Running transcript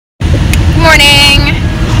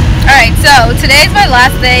So today is my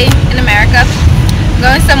last day in America. I'm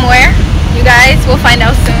going somewhere. You guys will find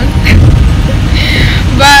out soon.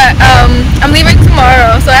 But I'm leaving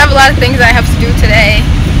tomorrow, so I have a lot of things I have to do today.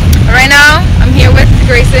 But right now, I'm here with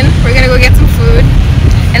Grayson. We're gonna go get some food,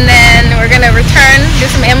 and then we're gonna return, do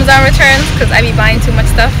some Amazon returns because I be buying too much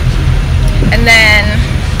stuff. And then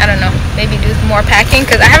I don't know, maybe do more packing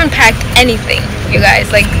because I haven't packed anything, you guys.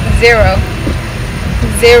 Like zero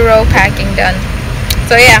packing done.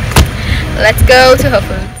 So yeah, let's go to Whole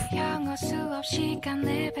Foods.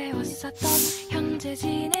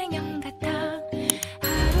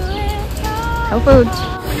 Whole Foods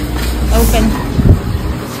open.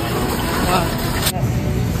 Wow.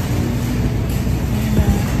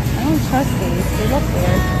 I don't trust these. They look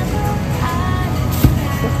weird.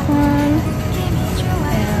 This one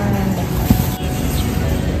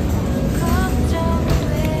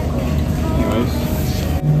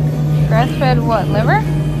and grass-fed what? Liver?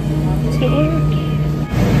 Ooh,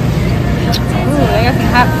 they got some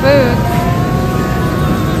hot food.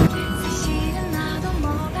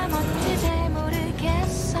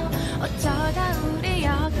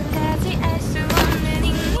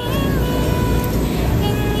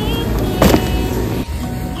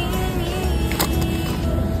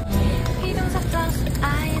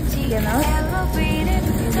 You know?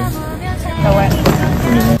 So what?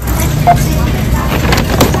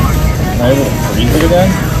 Am I able to freeze it again?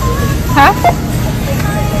 Huh?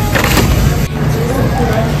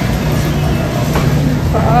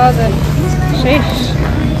 For all the sheesh.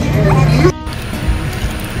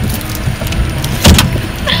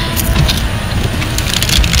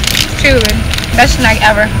 Truly, best snack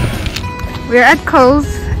ever. We're at Kohl's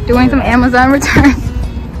doing some Amazon returns.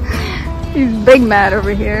 He's big mad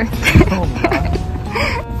over here.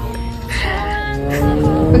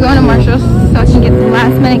 We're going to Marshall's so I can get some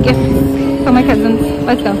last minute gifts for my cousins.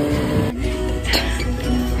 Let's go.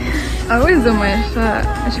 I always do my shot.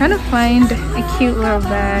 I'm trying to find a cute little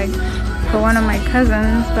bag for one of my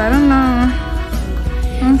cousins, but I don't know.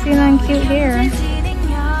 I don't see nothing cute here.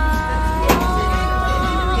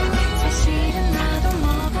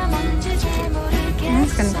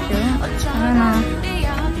 That's kind of cute. I don't know.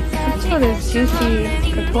 I saw this juicy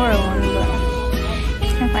couture one, but I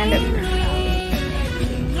can't find it.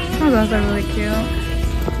 Oh, those are really cute.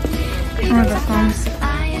 Or this one.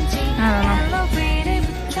 I don't know.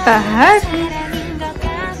 What the heck?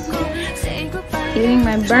 Eating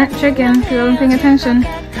my burnt chicken if you wasn't paying attention.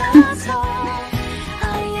 So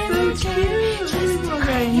cute.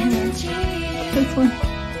 Okay. This one.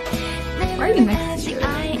 Why are you next to you?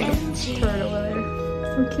 Turtle over there.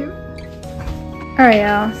 So cute. Alright,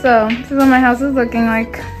 y'all. So, this is what my house is looking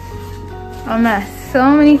like. A mess. So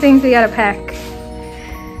many things we gotta pack.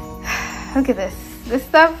 Look at this. This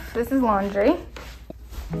stuff, this is laundry.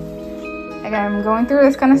 Like I'm going through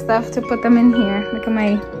this kind of stuff to put them in here. Look at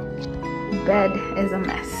my bed is a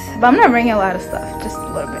mess. But I'm not bringing a lot of stuff, just a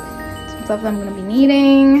little bit. Some stuff I'm gonna be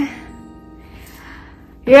needing.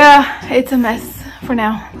 Yeah, it's a mess for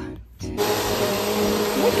now. Look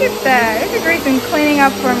at that. Look at Grayson cleaning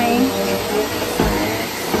up for me.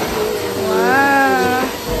 Wow.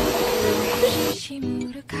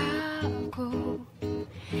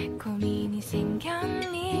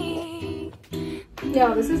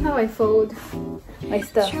 Yo, this is how I fold my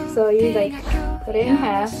stuff. So you like put it in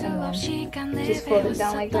half and then just fold it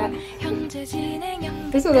down like that.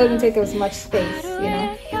 This one doesn't take as much space, you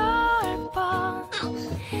know.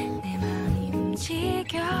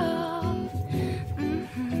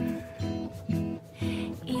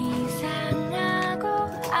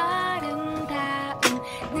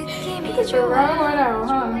 Look at your wrong one out,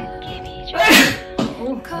 huh?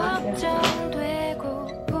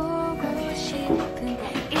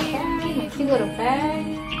 Cute little bag.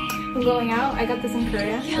 I'm going out. I got this in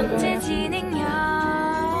Korea. So to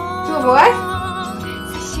a boy?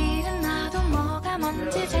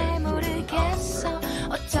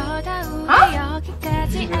 Huh?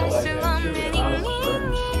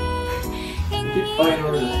 Keep fighting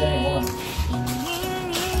over the same one.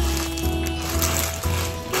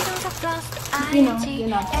 You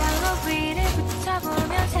know.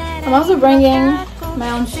 I'm also bringing my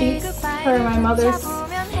own sheets for my mother's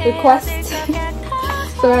request.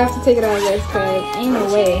 So I have to take it out of this because ain't no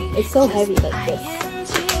way. It's so heavy like this. I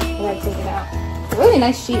gotta take it out. Really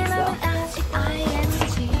nice sheets though.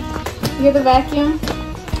 You hear the vacuum?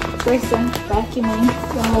 Grayson vacuuming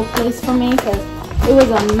the whole place for me because it was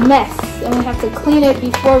a mess and we have to clean it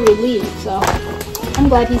before we leave. So I'm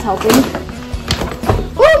glad he's helping.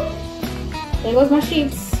 Woo! There goes my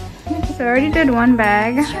sheets. So I already did one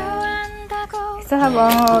bag. I still have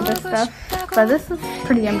all this stuff but this is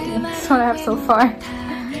pretty empty. That's what I have so far.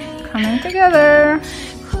 Coming together.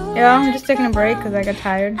 Yeah, I'm just taking a break because I got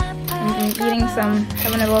tired. I'm eating some,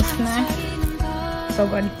 having a little snack. So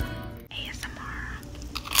good.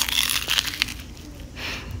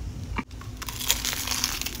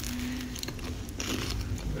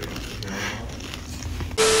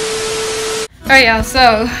 Alright y'all,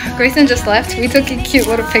 so Grayson just left. We took a cute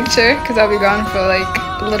little picture because I'll be gone for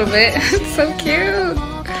like a little bit. It's so cute.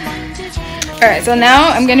 Alright, so now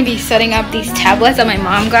I'm gonna be setting up these tablets that my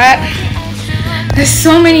mom got. There's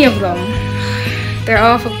so many of them. They're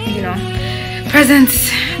all for, you know,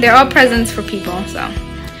 presents. They're all presents for people, so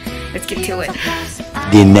let's get to it.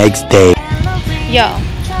 The next day. Yo,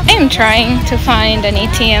 I am trying to find an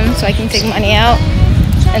ATM so I can take money out.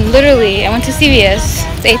 And literally, I went to CVS.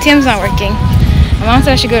 The ATM's not working. My mom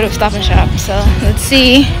said I should go to Stop and Shop, so let's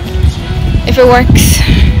see if it works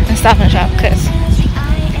in Stop and Shop, because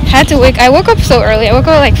I woke up so early. I woke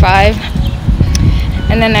up at like 5,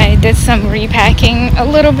 and then I did some repacking a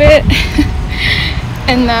little bit,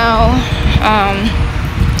 and now I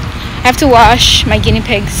have to wash my guinea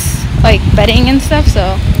pigs, like bedding and stuff,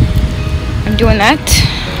 so I'm doing that.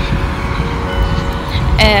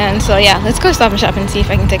 And so yeah, let's go Stop and Shop and see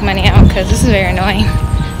if I can take money out, because this is very annoying.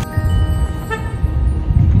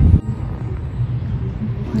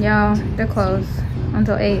 Yo, they're closed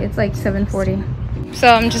until 8. It's like 7:40. So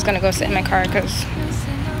I'm just gonna go sit in my car because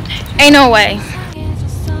ain't no way.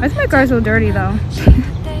 Why is my car so dirty though?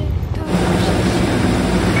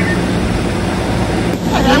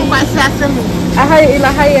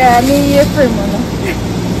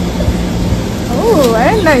 Oh,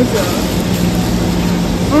 I nice.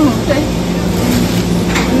 Okay.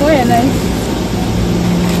 Muy nice.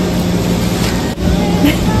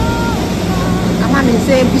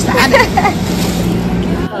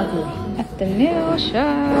 At the nail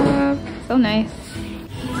shop. So nice.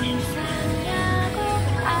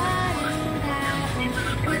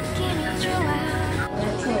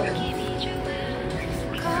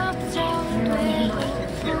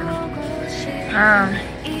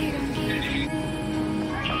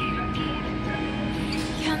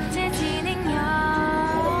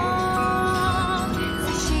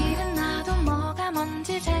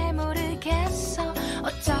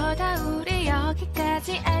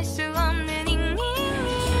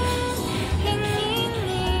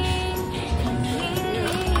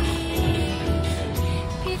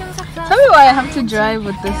 Tell me why I have to drive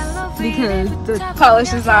with this, because the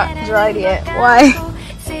polish is not dried yet. Why?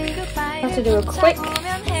 I have to do a quick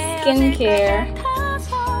skincare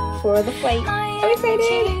for the flight. I'm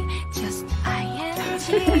excited!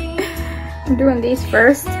 I'm doing these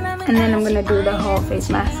first, and then I'm gonna do the whole face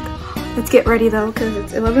mask. Let's get ready though, because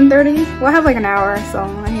it's 11:30. Well, I have like an hour, so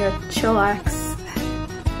I need to chillax.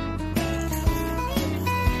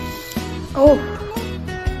 Oh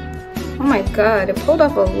my god, it pulled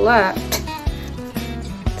up a lot.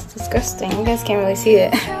 It's disgusting. You guys can't really see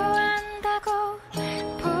it.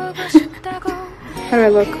 How do I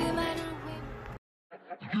look?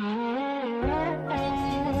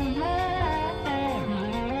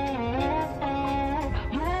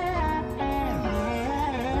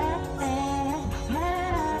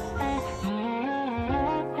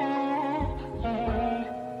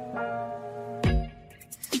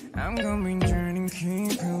 I'm going turning,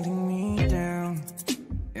 keep holding me down.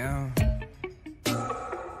 Yeah.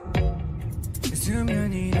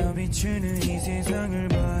 수면이 너 비추는 이 세상을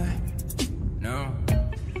봐. No.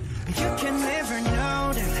 You can never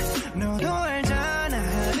know that. 너도 알잖아.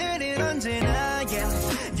 하늘은 언제나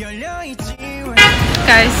열려 있지.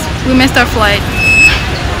 Guys, we missed our flight.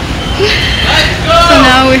 So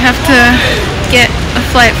now we have to get a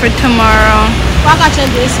flight for tomorrow.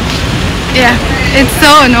 Yeah, it's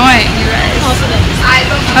so annoying, you guys.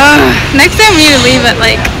 Next time we need to leave at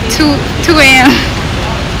like 2 a.m.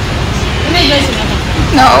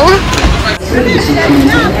 No.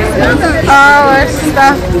 Oh, we're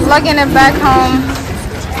stuck. Lugging it back home.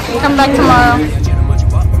 Come back tomorrow.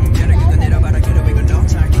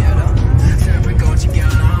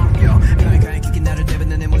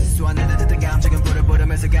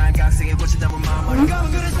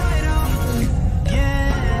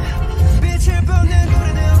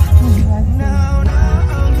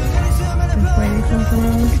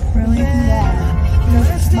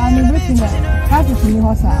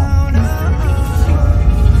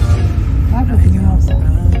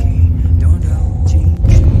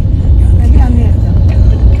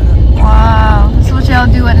 Wow, this is what y'all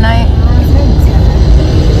do at night.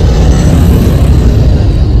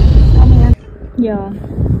 Yo,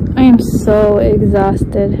 I am so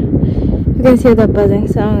exhausted. You guys hear that buzzing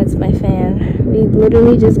sound? It's my fan. We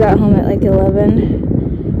literally just got home at like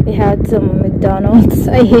 11. We had some McDonald's.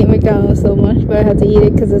 I hate McDonald's so much, but I had to eat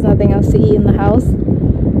it because there's nothing else to eat in the house.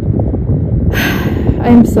 I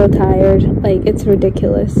am so tired. Like, it's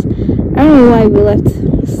ridiculous. I don't know why we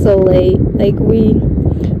left so late. Like,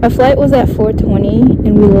 our flight was at 4:20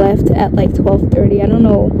 and we left at like 12:30. I don't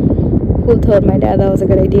know who told my dad that was a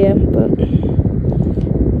good idea, but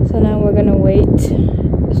so now we're gonna wait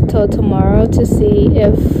till tomorrow to see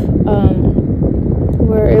if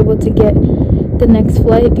we're able to get the next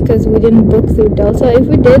flight, because we didn't book through Delta. If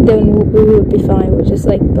we did, then we would be fine. We just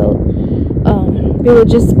like we would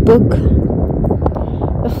just book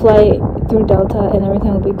a flight through Delta and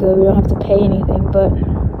everything will be good. We don't have to pay anything. But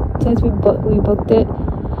since we booked it,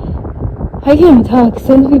 I can't even talk.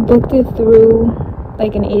 Since we booked it through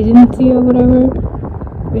like an agency or whatever,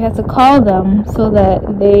 we have to call them so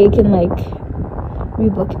that they can like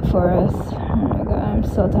rebook it for us. Oh my god, I'm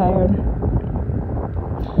so tired.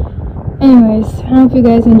 Anyways, I hope you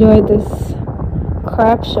guys enjoyed this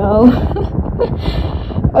crap show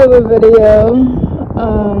of a video.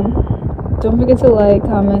 Don't forget to like,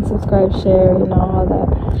 comment, subscribe, share, you know, all that.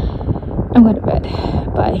 I'm going to bed.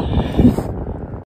 Bye.